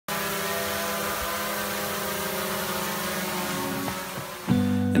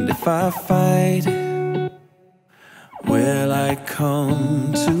if I fight, will I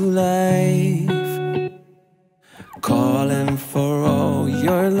come to life, calling for all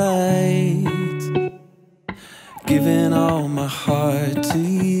your light, giving all my heart to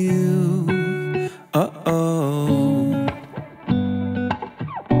you.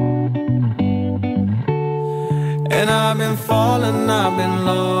 And I've been falling, I've been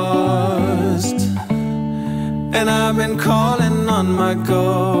lost, and I've been calling on my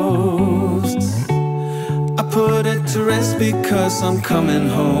ghosts. I put it to rest because I'm coming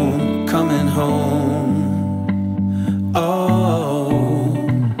home, coming home. Oh.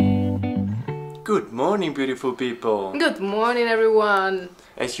 Good morning, beautiful people. Good morning, everyone.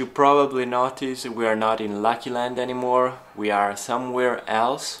 As you probably noticed, we are not in Lucky Land anymore. We are somewhere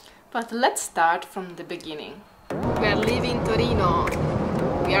else. But let's start from the beginning. We are leaving Torino.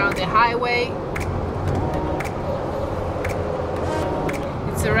 We are on the highway.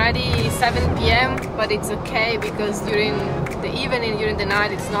 It's already 7 p.m. but it's okay because during the evening, during the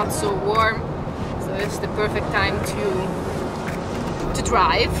night, it's not so warm. So it's the perfect time to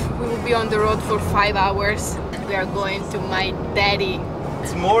drive. We will be on the road for 5 hours. We are going to my daddy.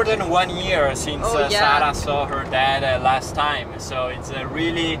 It's more than 1 year since Sara saw her dad last time. So it's a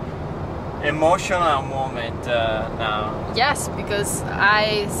really emotional moment now. Yes, because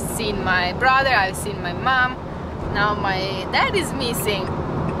I've seen my brother, I've seen my mom, now my dad is missing.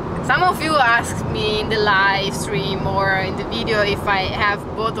 Some of you asked me in the live stream or in the video if I have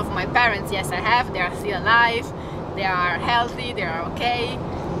both of my parents. Yes, I have. They are still alive, they are healthy, they are okay.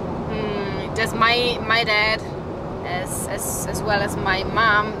 Just my dad as well as my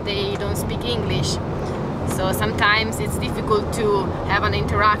mom, they don't speak English. So sometimes it's difficult to have an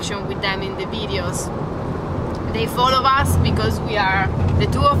interaction with them in the videos. They follow us because we are the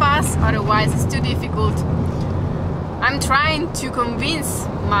two of us, otherwise it's too difficult. I'm trying to convince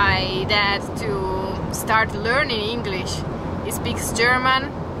my dad to start learning English. He speaks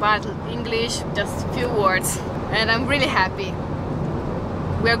German, but English just a few words. And I'm really happy.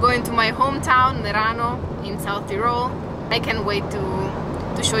 We are going to my hometown, Merano, in South Tyrol. I can't wait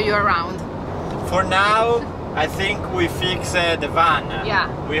to show you around. For now, I think we fix the van. Yeah.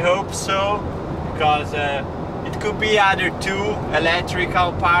 We hope so, because it could be other two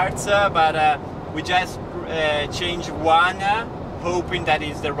electrical parts, but we just change one, hoping that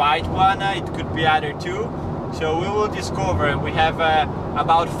is the right one. It could be other two. So we will discover. We have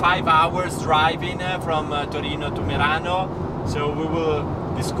about 5 hours driving from Torino to Merano. So we will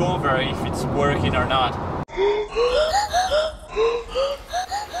discover if it's working or not.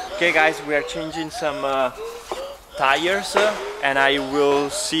 Okay guys, we are changing some tires and I will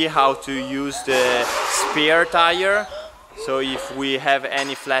see how to use the spare tire. So if we have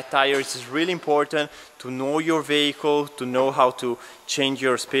any flat tires, it's really important to know your vehicle, to know how to change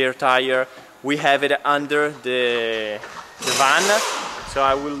your spare tire. We have it under the van, so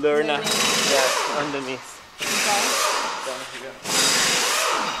I will learn underneath.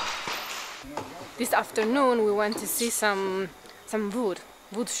 This afternoon we went to see some wood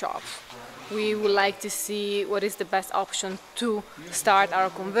shops. We would like to see what is the best option to start our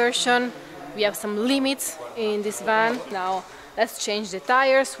conversion. We have some limits in this van. Now let's change the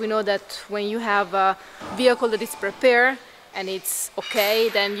tires. We know that when you have a vehicle that is prepared and it's okay,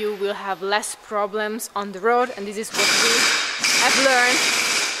 then you will have less problems on the road, and this is what we have learned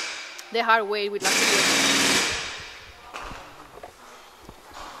the hard way with Lucky Land.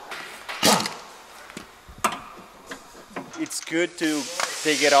 It's good to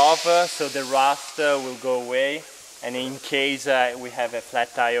take it off so the rust will go away, and in case we have a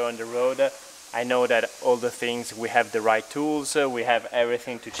flat tire on the road, I know that all the things, we have the right tools, we have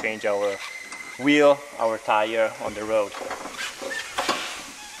everything to change our wheel, our tire on the road.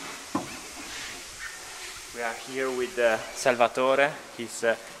 We are here with Salvatore. He's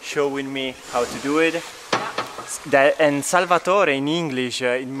showing me how to do it. And Salvatore in English,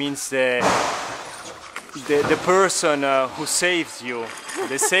 it means the person who saves you,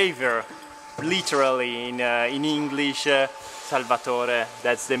 the savior, literally in English, Salvatore,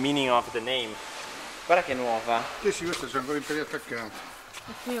 that's the meaning of the name. Guarda che nuova. Sì, queste sono ancora in piedi attaccate.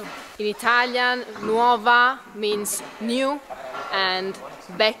 In Italian, nuova means new and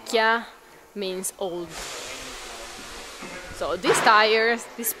vecchia means old. So these tires,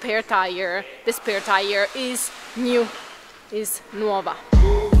 the spare tire is new, is nuova.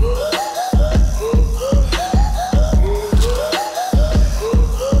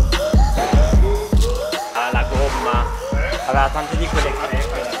 La gomma aveva tante di quelle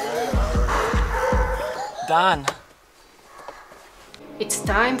crepe. Done. It's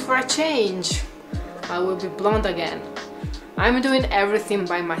time for a change. I will be blonde again. I'm doing everything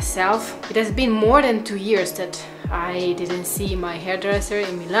by myself. It has been more than 2 years that I didn't see my hairdresser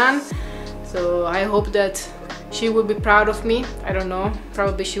in Milan, so I hope that she will be proud of me. I don't know,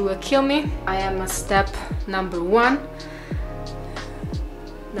 probably she will kill me. I am at step number 1.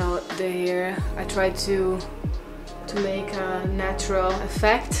 Now the hair, I try to make a natural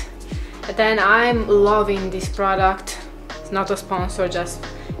effect. And then I'm loving this product. It's not a sponsor, just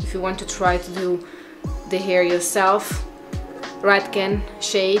if you want to try to do the hair yourself. Redken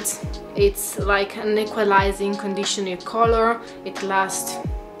shades. It's like an equalizing conditioner color. It lasts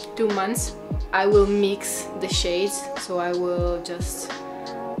 2 months. I will mix the shades, so I will just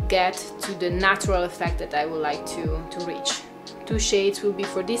get to the natural effect that I would like to reach. 2 shades will be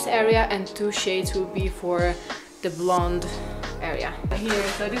for this area and 2 shades will be for the blonde area. Here,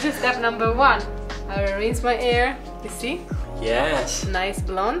 so this is step number 1. I will rinse my hair, you see? Yes. Nice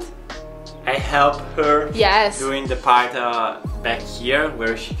blonde. I help her doing the part back here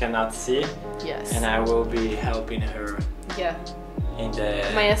where she cannot see. Yes. And I will be helping her. Yeah. In the...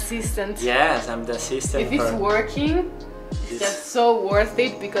 My assistant. Yes, I'm the assistant. If it's working, it's just so worth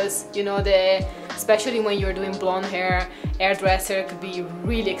it, because you know, especially when you're doing blonde hair, hairdresser could be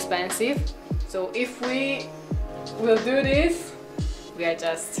really expensive. So if we will do this, we are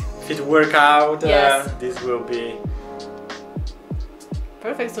just... If it work out, yes. This will be...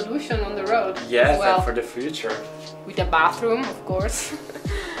 perfect solution on the road. Yes, well, and for the future. With a bathroom, of course.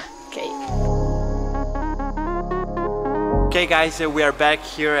 Okay. Okay guys, we are back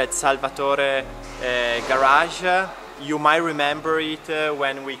here at Salvatore garage. You might remember it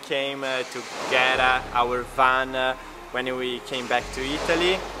when we came to get our van when we came back to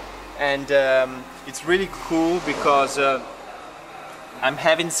Italy. And it's really cool because I'm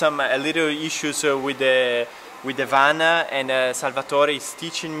having some little issues with the van, and Salvatore is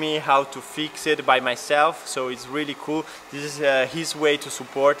teaching me how to fix it by myself, so it's really cool. This is his way to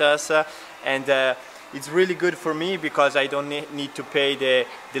support us, and it's really good for me because I don't need to pay the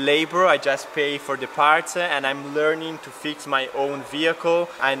labor. I just pay for the parts, and I'm learning to fix my own vehicle.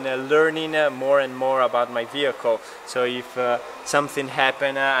 I'm learning more and more about my vehicle, so if something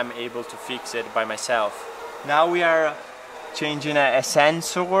happens, I'm able to fix it by myself. Now we are changing a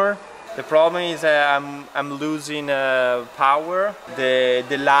sensor. The problem is I'm losing power.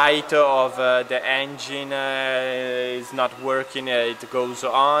 The light of the engine is not working. It goes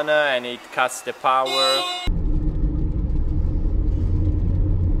on and it cuts the power.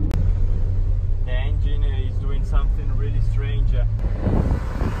 The engine is doing something really strange.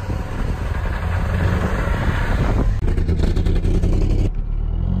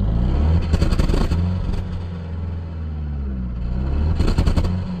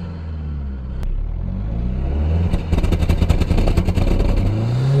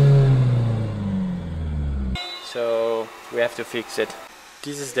 So we have to fix it.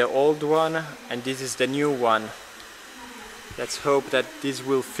 This is the old one and this is the new one. Let's hope that this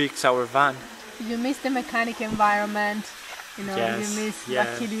will fix our van. You miss the mechanic environment, you know, yes, you miss yeah.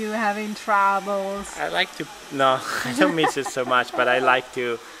 luckily you having troubles. I like to, no, I don't miss it so much, but I like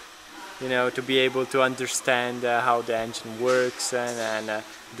to, you know, to be able to understand how the engine works and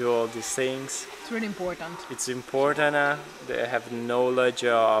do all these things. It's really important. It's important to have knowledge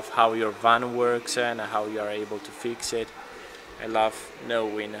of how your van works and how you are able to fix it. I love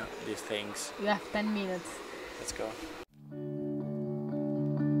knowing these things. You have 10 minutes. Let's go.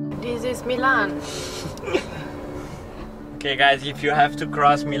 This is Milan. Okay guys, if you have to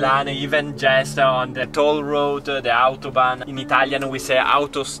cross Milan, even just on the toll road, the autobahn, in Italian we say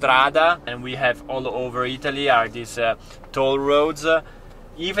autostrada, and we have all over Italy are these toll roads.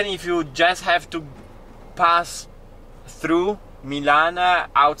 Even if you just have to pass through Milan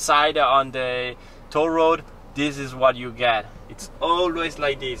outside on the toll road, this is what you get. It's always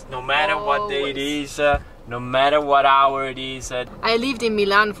like this, no matter what day it is, no matter what hour it is. I lived in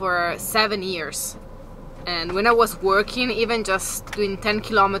Milan for 7 years. And when I was working, even just doing 10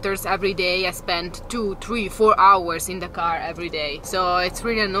 kilometers every day, I spent 2, 3, 4 hours in the car every day. So it's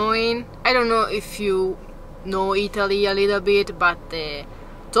really annoying. I don't know if you know Italy a little bit, but the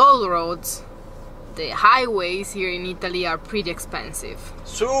toll roads, the highways here in Italy are pretty expensive.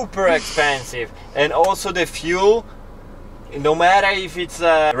 Super expensive. And also the fuel, no matter if it's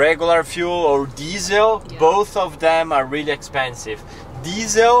regular fuel or diesel, yeah. Both of them are really expensive.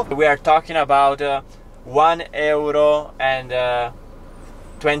 Diesel, we are talking about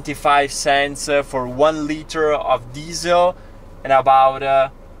 €1.25 for 1 liter of diesel, and about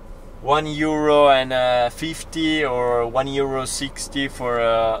 €1.50 or €1.60 for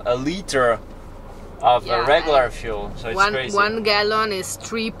a liter of regular fuel. So it's crazy. 1 gallon is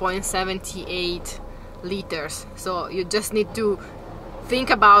 3.78 liters. So you just need to think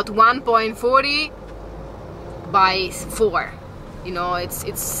about 1.40 by 4. You know, it's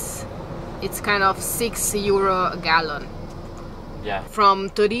kind of €6 a gallon. Yeah. From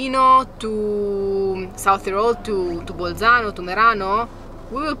Torino to South Tyrol to Bolzano to Merano,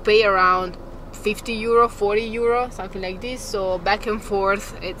 we will pay around €50, €40, something like this. So back and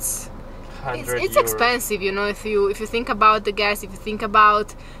forth, it's expensive, you know. If you think about the gas, if you think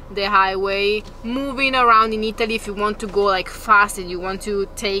about the highway, moving around in Italy, if you want to go like fast and you want to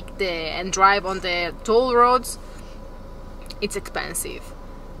take and drive on the toll roads, it's expensive.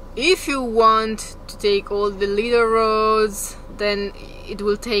 If you want to take all the little roads, then it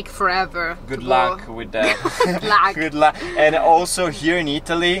will take forever. Good luck with that. Good luck. And also here in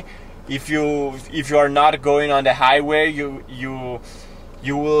Italy, if you are not going on the highway, you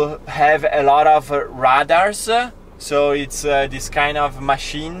will have a lot of radars. So it's this kind of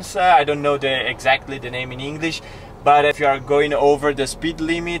machines. I don't know exactly the name in English, but if you are going over the speed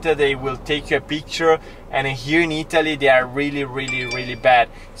limit, they will take a picture. And here in Italy, they are really bad.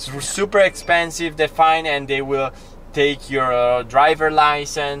 It's super expensive, the fine, and they will take your driver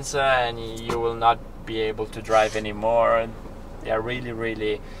license, and you will not be able to drive anymore. They are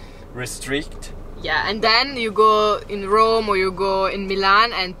really restrict. Yeah, and then you go in Rome or you go in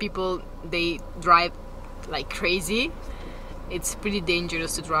Milan, and people, they drive like crazy. It's pretty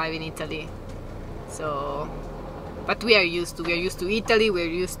dangerous to drive in Italy. So, but we are used to Italy, we're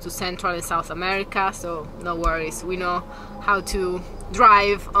used to Central and South America, so no worries. We know how to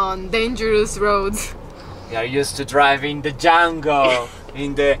drive on dangerous roads. We are used to driving the jungle,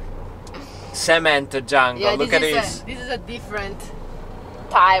 in the cement jungle. Yeah, look at this. This is a different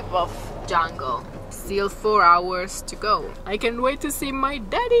type of jungle. Still 4 hours to go. I can't wait to see my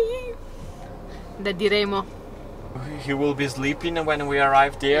daddy. Daddy Remo. He will be sleeping when we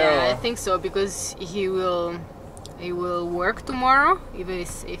arrive there? Yeah, or? I think so, because he will work tomorrow. Even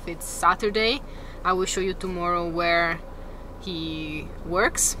if it's Saturday, I will show you tomorrow where he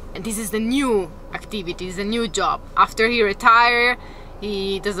works. And this is the new activity, this is a new job. After he retire,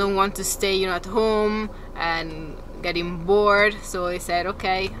 he doesn't want to stay, you know, at home and getting bored. So he said,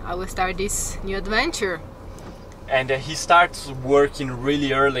 okay, I will start this new adventure. And he starts working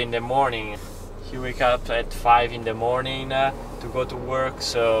really early in the morning. He wakes up at 5 in the morning to go to work.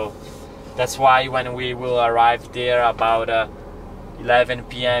 So that's why when we will arrive there about 11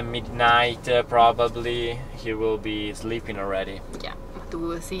 p.m. midnight, probably he will be sleeping already. Yeah, but we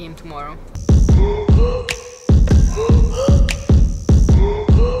will see him tomorrow.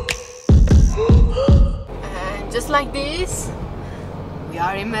 And just like this, we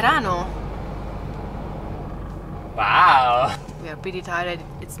are in Merano. Wow! We are pretty tired,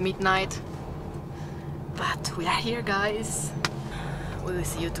 it's midnight. But we are here, guys. We will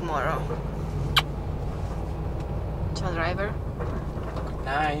see you tomorrow. Ciao, driver. Good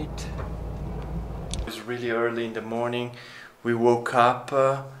night. It was really early in the morning. We woke up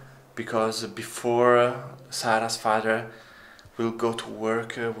because before Sara's father will go to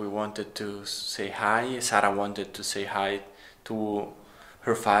work, we wanted to say hi. Sara wanted to say hi to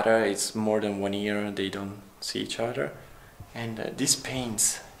her father. It's more than 1 year they don't see each other. And these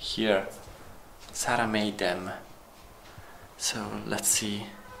paints here, Sara made them. So let's see.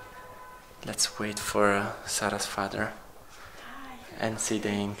 Let's wait for Sara's father and see the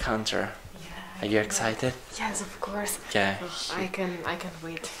encounter. Are you excited? Yes, of course. Yeah. I can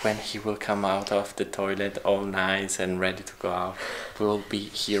wait. When he will come out of the toilet all nice and ready to go out, we'll be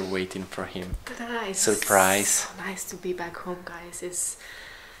here waiting for him. It's surprise. So nice to be back home, guys.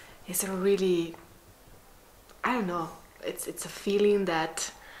 It's a really, I don't know. It's a feeling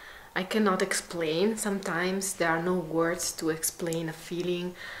that I cannot explain. Sometimes there are no words to explain a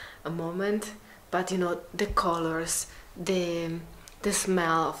feeling, a moment. But you know, the colors, the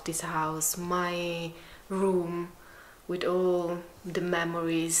smell of this house, my room with all the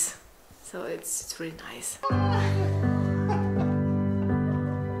memories. So it's really nice.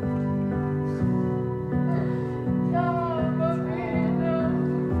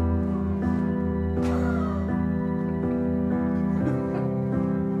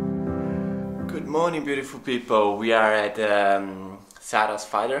 Good morning, beautiful people. We are at Sara's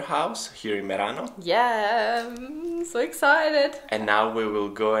father's house here in Merano. Yeah, I'm so excited. And now we will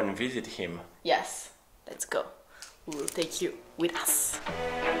go and visit him. Yes, let's go. We will take you with us.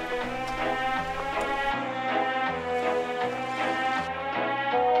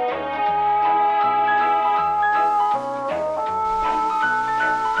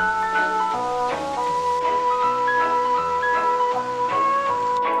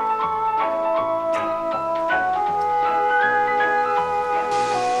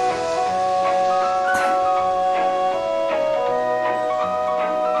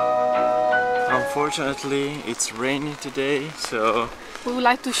 Unfortunately, it's rainy today, so we would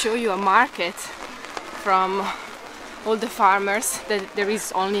like to show you a market from all the farmers that there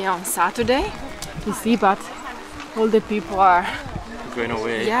is only on Saturday. You see, but all the people are going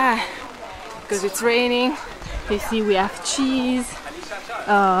away. Yeah, because it's raining. You see, we have cheese,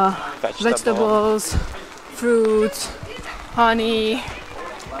 vegetables, fruits, honey,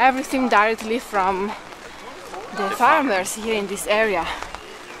 everything directly from the farmers here in this area.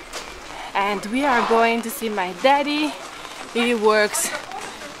 And we are going to see my daddy. He works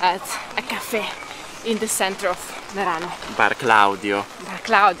at a cafe in the center of Merano. Bar Claudio. Bar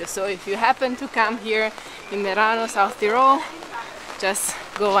Claudio. So if you happen to come here in Merano, South Tyrol, just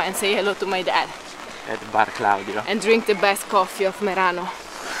go and say hello to my dad. At Bar Claudio. And drink the best coffee of Merano.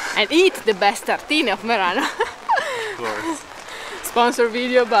 And eat the best tartine of Merano. Of course. Sponsor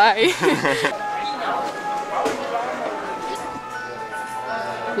video, bye.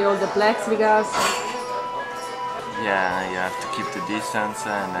 See all the plexiglass. Yeah, you have to keep the distance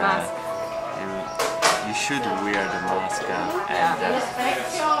and you should wear the mask and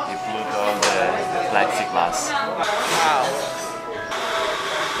you put all the plexiglass. Wow.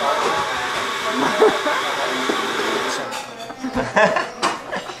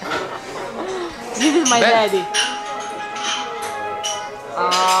 This is my daddy.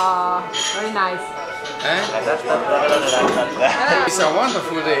 Very nice. It's a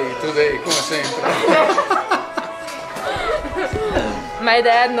wonderful day today, come sempre. My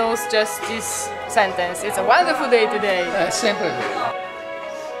dad knows just this sentence. It's a wonderful day today. Sempre vero.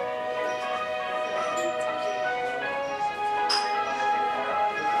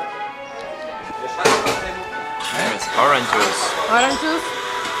 It's orange juice. Orange juice,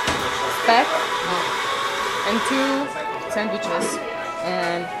 speck, and 2 sandwiches,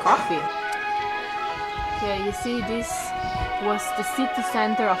 and coffee. Okay, you see, this was the city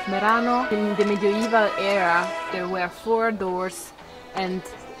center of Merano. In the medieval era, there were 4 doors and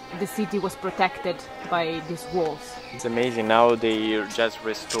the city was protected by these walls. It's amazing, now they just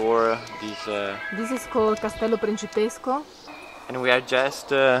restore this. This is called Castello Principesco. And we are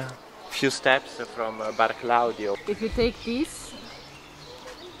just a few steps from Bar Claudio. If you take this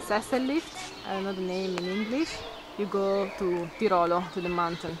Sessel lift, I don't know the name in English, you go to Tirolo, to the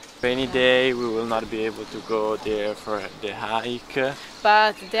mountain. Rainy day, we will not be able to go there for the hike.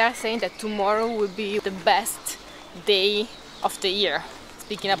 But they are saying that tomorrow will be the best day of the year,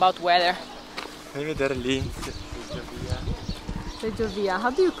 speaking about weather. Fai vedere lì. Seggiovia. How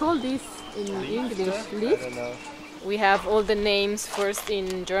do you call this in English? Lift? I don't know. We have all the names first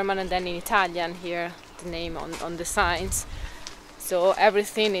in German and then in Italian here, the name on the signs. So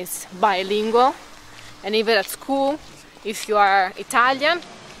everything is bilingual. And even at school, if you are Italian,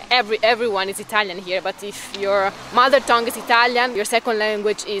 everyone is Italian here, but if your mother tongue is Italian, your second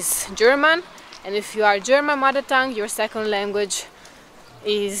language is German, and if you are German mother tongue, your second language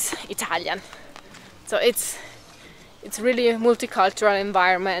is Italian. So it's really a multicultural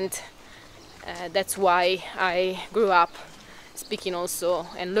environment. That's why I grew up speaking also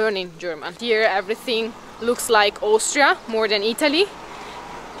and learning German. Here everything looks like Austria more than Italy.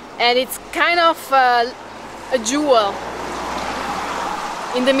 And it's kind of a jewel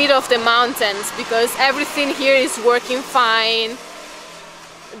in the middle of the mountains because everything here is working fine.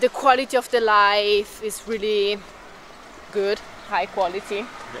 The quality of the life is really good, high quality.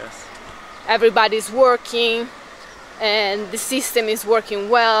 Yes. Everybody's working and the system is working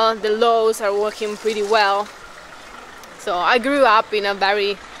well, the laws are working pretty well. So I grew up in a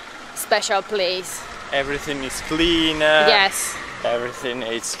very special place. Everything is clean. Yes. Everything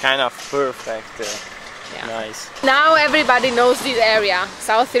is kind of perfect. Yeah. Nice. Now everybody knows this area.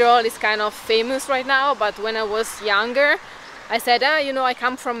 South Tyrol is kind of famous right now, but when I was younger, I said, you know, I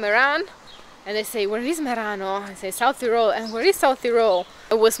come from Meran. And they say, where is Merano? I say, South Tyrol. And where is South Tyrol?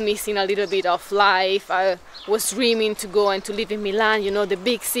 I was missing a little bit of life. I was dreaming to go and to live in Milan, you know, the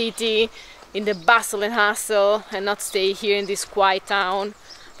big city, in the bustle and hustle, and not stay here in this quiet town.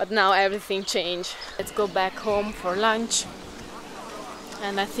 But now everything changed. Let's go back home for lunch.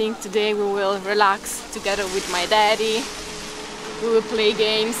 And I think today we will relax together with my daddy. We will play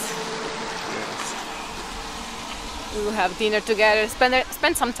games. We will have dinner together,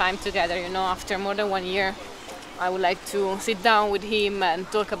 spend some time together, you know, after more than 1 year. I would like to sit down with him and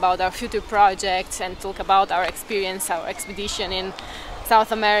talk about our future projects and talk about our experience, our expedition in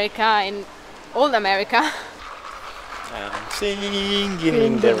South America, in old America. I'm singing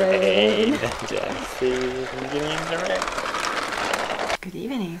in the rain, just singing in the rain. Good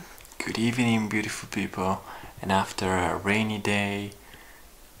evening. Good evening, beautiful people. And after a rainy day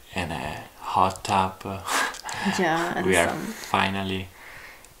and a hot tub, Yeah, and we are finally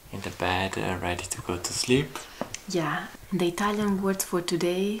in the bed, ready to go to sleep. Yeah, the Italian words for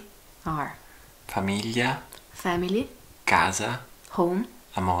today are Famiglia, family, casa, home,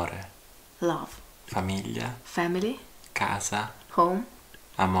 amore. love. Famiglia, Family, casa, home,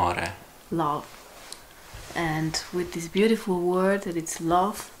 amore. love. And with this beautiful word that it's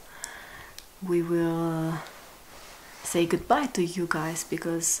love, we will say goodbye to you guys,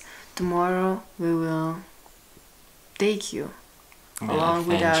 because tomorrow we will take you along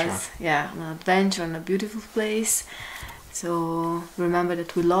with us, yeah, on an adventure, on a beautiful place. So remember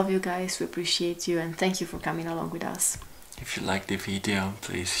that we love you guys, we appreciate you, and thank you for coming along with us. If you like the video,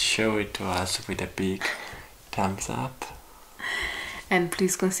 please show it to us with a big thumbs up. And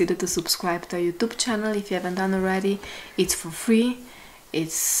please consider to subscribe to our YouTube channel if you haven't done already. It's for free,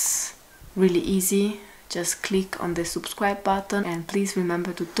 it's really easy. Just click on the subscribe button, and please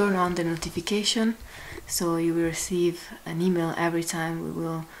remember to turn on the notification so you will receive an email every time we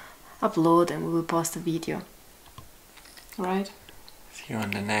will upload and we will post a video. Alright? See you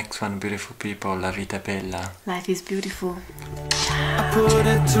on the next one, beautiful people. La vita è bella. Life is beautiful. I put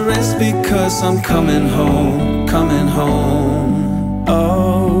it to rest because I'm coming home, coming home.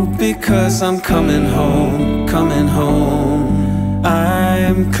 Oh, because I'm coming home, coming home.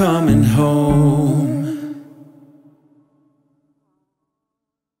 I'm coming home.